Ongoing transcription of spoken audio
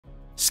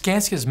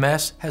Skanska's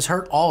mess has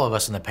hurt all of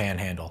us in the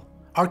Panhandle.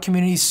 Our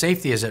community's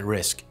safety is at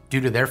risk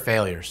due to their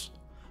failures.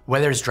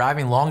 Whether it's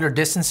driving longer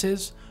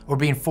distances or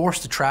being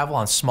forced to travel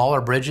on smaller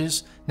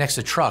bridges next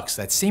to trucks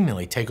that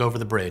seemingly take over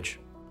the bridge.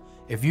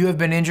 If you have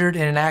been injured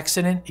in an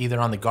accident, either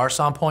on the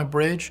Garcon Point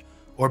Bridge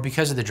or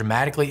because of the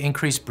dramatically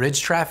increased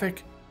bridge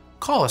traffic,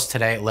 call us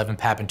today at Levin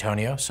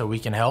Papantonio so we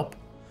can help,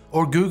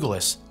 or Google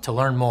us to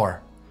learn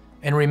more.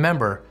 And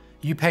remember,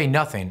 you pay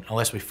nothing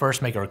unless we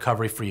first make a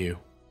recovery for you.